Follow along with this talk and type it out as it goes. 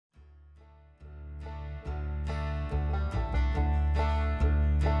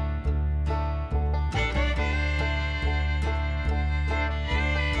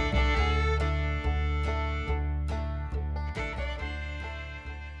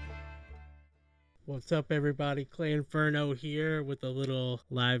What's up, everybody? Clay Inferno here with a little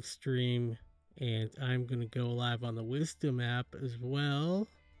live stream, and I'm gonna go live on the Wisdom app as well.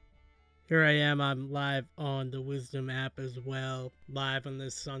 Here I am, I'm live on the Wisdom app as well, live on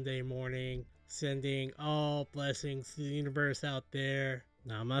this Sunday morning, sending all blessings to the universe out there.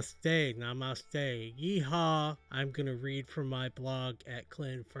 Namaste, namaste, yeehaw. I'm gonna read from my blog at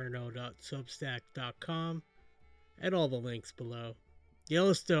clayinferno.substack.com and all the links below.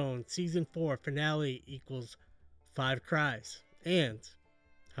 Yellowstone Season 4 finale equals 5 cries. And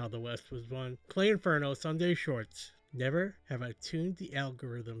How the West Was Won. Clay Inferno Sunday Shorts. Never have I tuned the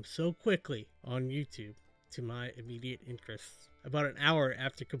algorithm so quickly on YouTube to my immediate interests. About an hour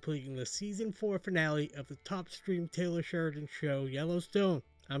after completing the Season 4 finale of the top streamed Taylor Sheridan show Yellowstone,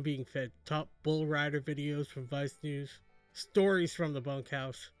 I'm being fed top bull rider videos from Vice News, stories from the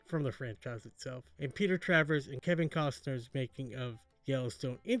bunkhouse, from the franchise itself, and Peter Travers and Kevin Costner's making of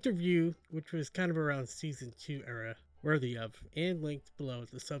Yellowstone interview, which was kind of around Season 2 era, worthy of, and linked below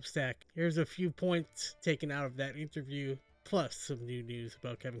at the Substack. Here's a few points taken out of that interview, plus some new news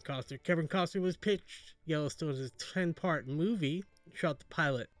about Kevin Costner. Kevin Costner was pitched Yellowstone as a 10-part movie, shot the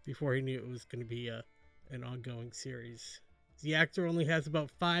pilot before he knew it was going to be an ongoing series. The actor only has about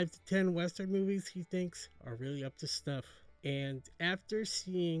 5 to 10 Western movies he thinks are really up to snuff. And after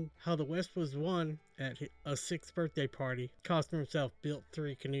seeing How the West Was Won at a 6th birthday party, Costner himself built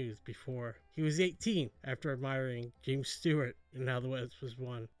 3 canoes before he was 18 after admiring James Stewart in How the West Was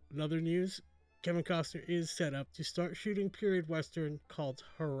Won. In other news, Kevin Costner is set up to start shooting period western called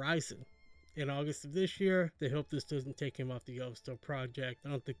Horizon in August of this year. They hope this doesn't take him off the Yellowstone project. I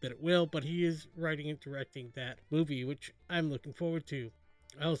don't think that it will, but he is writing and directing that movie, which I'm looking forward to.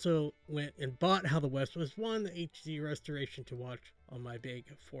 I also went and bought How the West Was Won, the HD restoration to watch on my big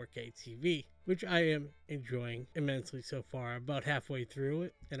 4K TV, which I am enjoying immensely so far. I'm about halfway through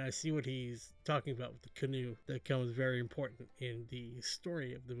it, and I see what he's talking about with the canoe that becomes very important in the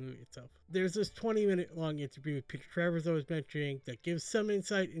story of the movie itself. There's this 20-minute long interview with Peter Travers I was mentioning that gives some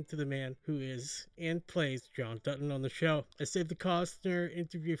insight into the man who is and plays John Dutton on the show. I saved the Costner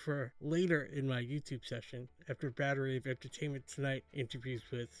interview for later in my YouTube session after Battery of Entertainment Tonight interviews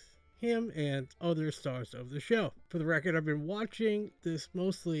with him and other stars of the show. For the record, I've been watching this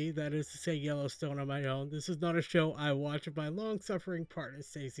mostly, that is to say, Yellowstone on my own. This is not a show I watch with my long-suffering partner,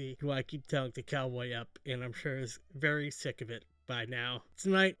 Stacey, who I keep telling to cowboy up, and I'm sure is very sick of it by now.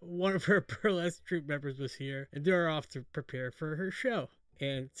 Tonight, one of her burlesque troupe members was here, and they're off to prepare for her show.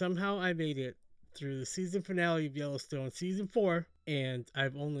 And somehow I made it through the season finale of Yellowstone, Season 4, and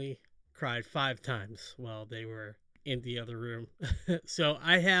I've only cried 5 times while they were in the other room. So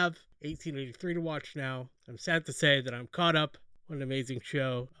I have 1883 to watch now. I'm sad to say that I'm caught up. What an amazing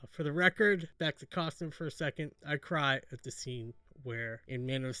show. For the record, back to Costner for a second, I cry at the scene where in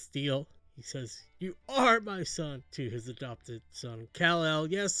Man of Steel he says, "You are my son," to his adopted son, Kal-El.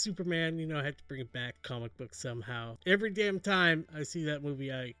 Yes, Superman, I had to bring it back, comic book somehow. Every damn time I see that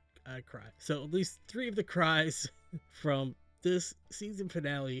movie, I cry. So at least 3 of the cries from this season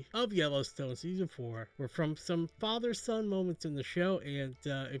finale of Yellowstone Season 4 were from some father-son moments in the show. And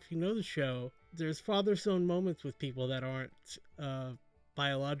if you know the show, there's father-son moments with people that aren't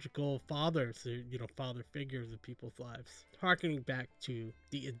biological fathers, father figures in people's lives. Harkening back to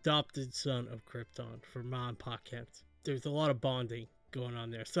the adopted son of Krypton for Ma and Pa Kent. There's a lot of bonding going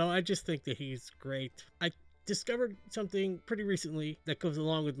on there. So I just think that he's great. I discovered something pretty recently that goes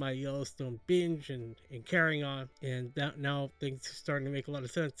along with my Yellowstone binge and carrying on, and now things are starting to make a lot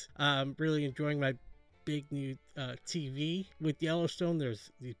of sense. I'm really enjoying my big new TV with Yellowstone. There's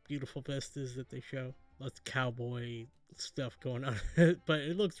these beautiful vistas that they show, lots of cowboy stuff going on, but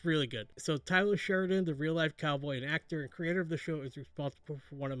it looks really good. So Taylor Sheridan, the real-life cowboy and actor and creator of the show, is responsible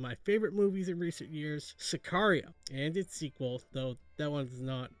for one of my favorite movies in recent years, Sicario, and its sequel, though that one's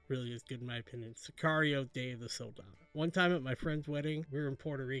not really as good in my opinion, Sicario: Day of the Soldado. One time at my friend's wedding, we were in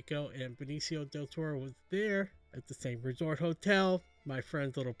Puerto Rico, and Benicio del Toro was there at the same resort hotel. My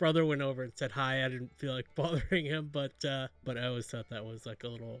friend's little brother went over and said hi. I didn't feel like bothering him, but I always thought that was like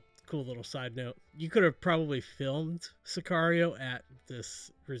a cool little side note. You could have probably filmed Sicario at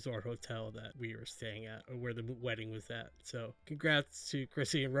this resort hotel that we were staying at, or where the wedding was at. So congrats to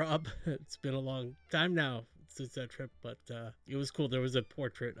Chrissy and Rob. It's been a long time now since that trip, but it was cool. There was a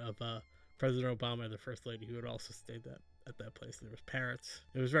portrait of President Obama and the First Lady who had also stayed at that place. There was parrots.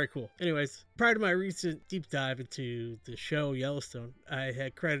 It was very cool. Anyways, prior to my recent deep dive into the show Yellowstone, I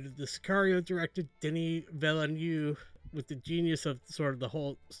had credited the Sicario director Denis Villeneuve with the genius of sort of the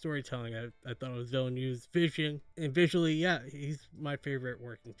whole storytelling. I thought it was Villeneuve's vision, and visually, yeah, he's my favorite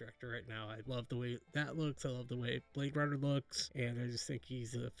working director right now. I love the way that looks. I love the way Blade Runner looks, and I just think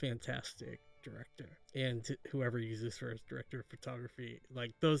he's a fantastic director, and whoever uses for his director of photography.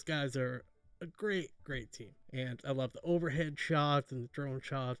 Like, those guys are a great team. And I love the overhead shots and the drone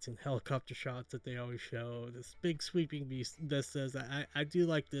shots and helicopter shots that they always show. This big sweeping vistas. I do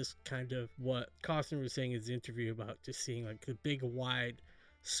like this kind of what Costner was saying in his interview about just seeing like the big wide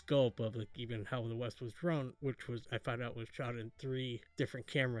scope of like even how the West was drawn, which was, I found out, was shot in 3 different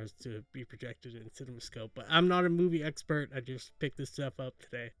cameras to be projected in CinemaScope. But I'm not a movie expert, I just picked this stuff up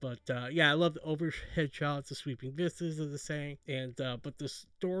today. But yeah, I love the overhead shots, the sweeping vistas, as the saying. And but the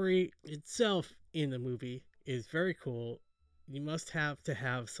story itself in the movie is very cool. You must have to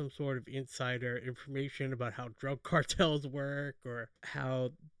have some sort of insider information about how drug cartels work or how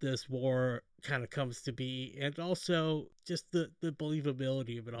this war kind of comes to be, and also just the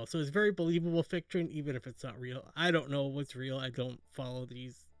believability of it all. So it's very believable fiction, even if it's not real. I don't know what's real. I don't follow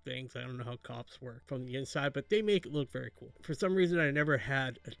these things. I don't know how cops work from the inside, but they make it look very cool. For some reason, I never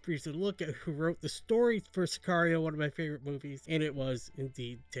had a reason to look at who wrote the story for Sicario, one of my favorite movies, and it was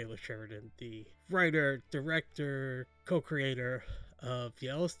indeed Taylor Sheridan, the writer, director, co-creator of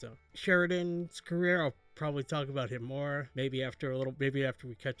Yellowstone. Sheridan's career, I'll probably talk about him more maybe after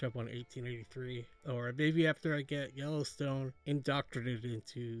we catch up on 1883, or maybe after I get Yellowstone indoctrinated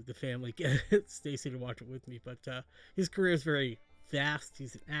into the family, get Stacy to watch it with me. But his career is very vast.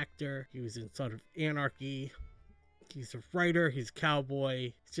 He's an actor. He was in Son of Anarchy. He's a writer. He's a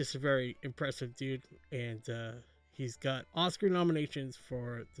cowboy. He's just a very impressive dude. And he's got Oscar nominations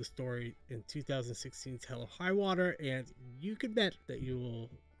for the story in 2016's Hell or High Water. And you can bet that you will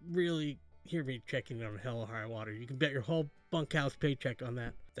really hear me checking on Hell or High Water. You can bet your whole bunkhouse paycheck on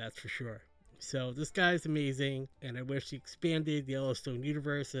that. That's for sure. So this guy is amazing. And I wish he expanded the Yellowstone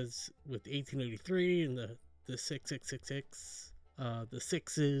universe as with 1883 and the 6666. The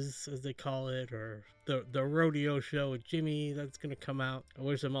Sixes, as they call it, or the rodeo show with Jimmy that's gonna come out. I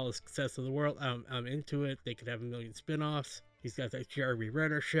wish them all the success of the world. I'm into it. They could have a million spin-offs. He's got that Jeremy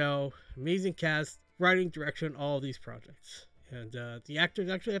Renner show. Amazing cast, writing, direction, all of these projects. And the actors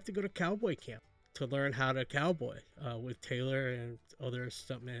actually have to go to cowboy camp to learn how to cowboy with Taylor and other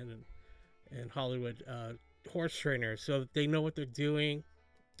stuntmen and Hollywood horse trainers, so that they know what they're doing.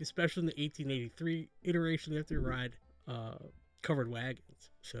 Especially in the 1883 iteration, they have to ride covered wagons,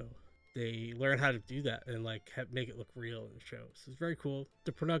 so they learn how to do that and like make it look real in the show. So it's very cool.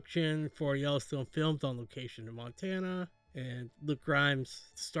 The production for Yellowstone filmed on location in Montana, and Luke Grimes,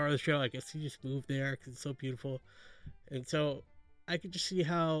 the star of the show, I guess he just moved there because it's so beautiful. And so I could just see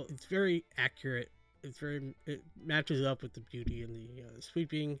how it's very accurate. It matches up with the beauty and the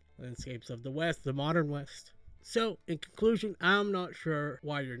sweeping landscapes of the West, the modern West. So, in conclusion, I'm not sure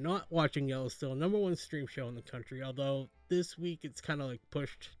why you're not watching Yellowstone, #1 stream show in the country, although this week it's kind of like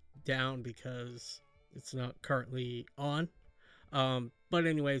pushed down because it's not currently on. But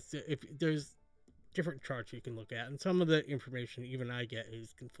anyways, if there's different charts you can look at, and some of the information even I get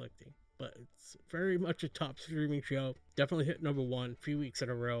is conflicting. But it's very much a top streaming show. Definitely hit #1 a few weeks in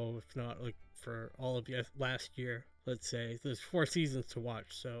a row, if not like for all of last year. Let's say there's 4 seasons to watch.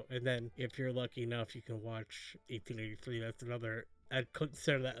 So, and then if you're lucky enough, you can watch 1883. That's another, I'd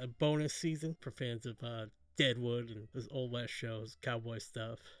consider that a bonus season for fans of Deadwood and those old West shows, cowboy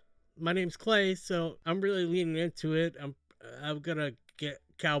stuff. My name's Clay, so I'm really leaning into it. I'm gonna get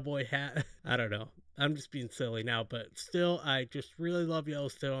cowboy hat. I don't know. I'm just being silly now, but still, I just really love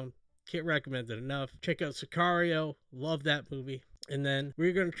Yellowstone. Can't recommend it enough. Check out Sicario. Love that movie. And then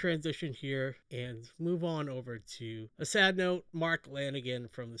we're going to transition here and move on over to a sad note. Mark Lanigan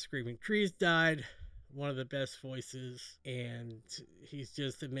from The Screaming Trees died. One of the best voices, and he's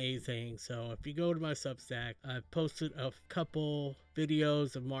just amazing. So if you go to my Substack, I've posted a couple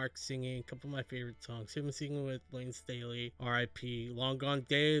videos of Mark singing a couple of my favorite songs. Him singing with Lane Staley, R.I.P. Long Gone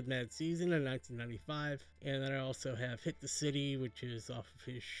Day, Mad Season in 1995. And then I also have Hit the City, which is off of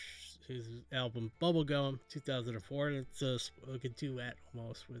his album Bubblegum 2004, and it's like a duet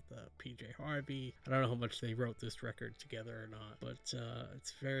almost with PJ Harvey. I don't know how much they wrote this record together or not, but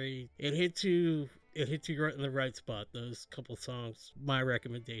it's very, it hits you right in the right spot. Those couple songs, my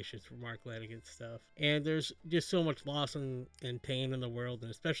recommendations for Mark Lanigan stuff. And there's just so much loss and pain in the world,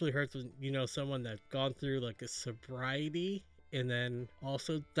 and especially hurts when you know someone that's gone through like a sobriety and then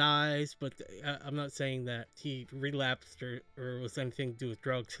also dies. But I'm not saying that he relapsed or was anything to do with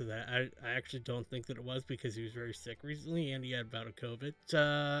drugs, so that I actually don't think that it was, because he was very sick recently and he had bout of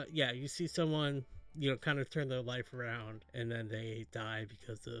COVID. Yeah, you see someone, you know, kind of turn their life around and then they die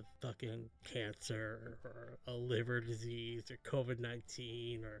because of fucking cancer or a liver disease or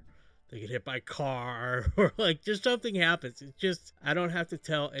COVID-19, or they get hit by a car, or like just something happens. It's just, I don't have to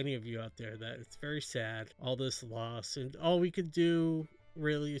tell any of you out there that it's very sad, all this loss, and all we could do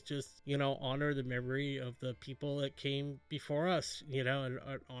really is just, honor the memory of the people that came before us, and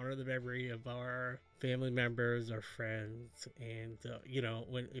honor the memory of our family members, our friends, and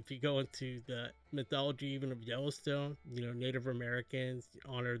when if you go into the mythology even of Yellowstone, Native Americans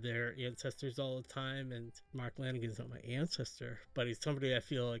honor their ancestors all the time, and Mark Lanigan's not my ancestor, but he's somebody I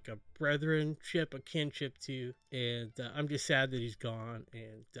feel like a brethrenship, a kinship to, and I'm just sad that he's gone,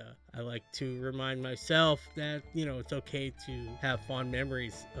 and I like to remind myself that it's okay to have fond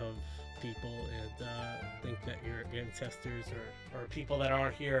memories of people, and think that your ancestors or people that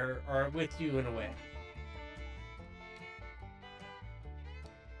aren't here are with you in a way.